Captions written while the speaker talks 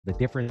the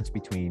difference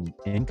between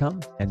income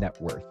and net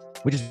worth,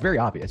 which is very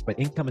obvious, but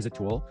income is a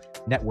tool.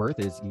 Net worth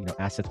is,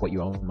 assets, what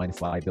you own,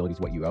 minus liabilities,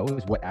 what you owe,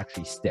 is what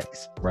actually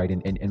sticks, right?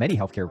 And many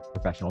healthcare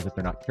professionals, if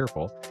they're not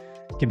careful,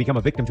 can become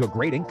a victim to a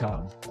great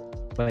income,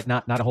 but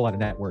not a whole lot of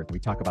net worth. We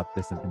talk about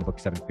this in the book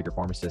Figure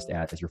Pharmacist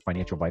as your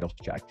financial vitals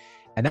check.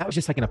 And that was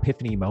just like an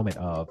epiphany moment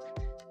of,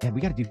 man,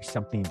 we got to do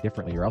something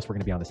differently, or else we're going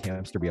to be on this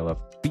hamster wheel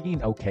of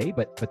being okay,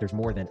 but there's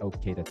more than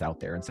okay that's out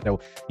there. And so,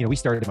 we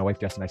started, my wife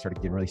Jess and I started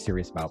getting really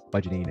serious about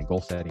budgeting and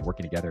goal setting,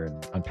 working together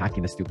and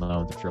unpacking the student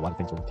loans. I'm sure a lot of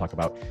things we'll talk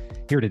about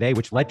here today,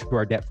 which led to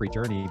our debt-free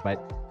journey.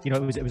 But,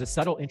 it was a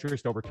subtle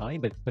interest over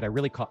time, but I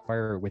really caught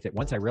fire with it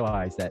once I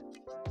realized that,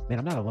 man,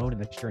 I'm not alone in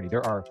this journey.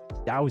 There are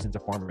thousands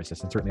of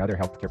pharmacists and certainly other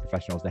healthcare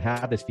professionals that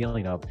have this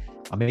feeling of,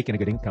 I'm making a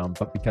good income,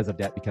 but because of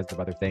debt, because of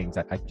other things,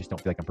 I just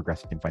don't feel like I'm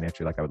progressing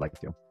financially like I would like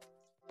to.